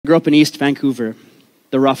I grew up in East Vancouver,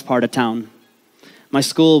 the rough part of town. My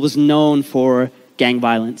school was known for gang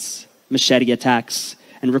violence, machete attacks,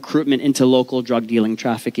 and recruitment into local drug dealing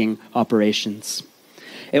trafficking operations.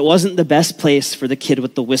 It wasn't the best place for the kid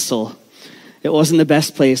with the whistle. It wasn't the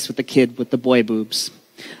best place with the kid with the boy boobs.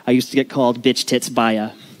 I used to get called bitch tits Baya.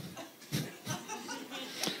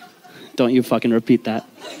 Don't you fucking repeat that.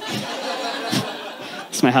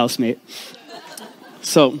 It's my housemate.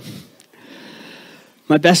 So,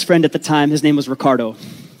 my best friend at the time, his name was Ricardo.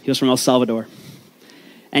 He was from El Salvador.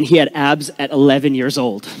 And he had abs at 11 years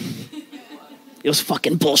old. It was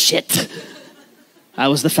fucking bullshit. I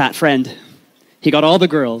was the fat friend. He got all the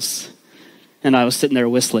girls, and I was sitting there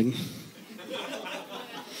whistling.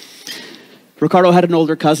 Ricardo had an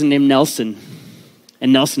older cousin named Nelson,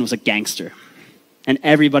 and Nelson was a gangster. And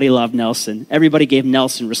everybody loved Nelson. Everybody gave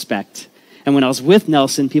Nelson respect. And when I was with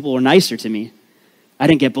Nelson, people were nicer to me. I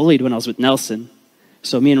didn't get bullied when I was with Nelson.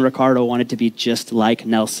 So me and Ricardo wanted to be just like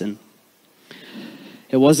Nelson.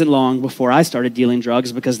 It wasn't long before I started dealing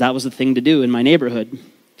drugs because that was the thing to do in my neighborhood.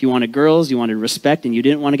 If you wanted girls, you wanted respect, and you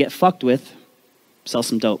didn't want to get fucked with, sell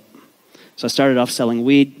some dope. So I started off selling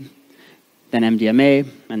weed, then MDMA,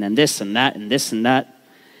 and then this and that and this and that.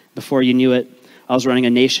 Before you knew it, I was running a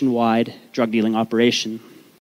nationwide drug dealing operation.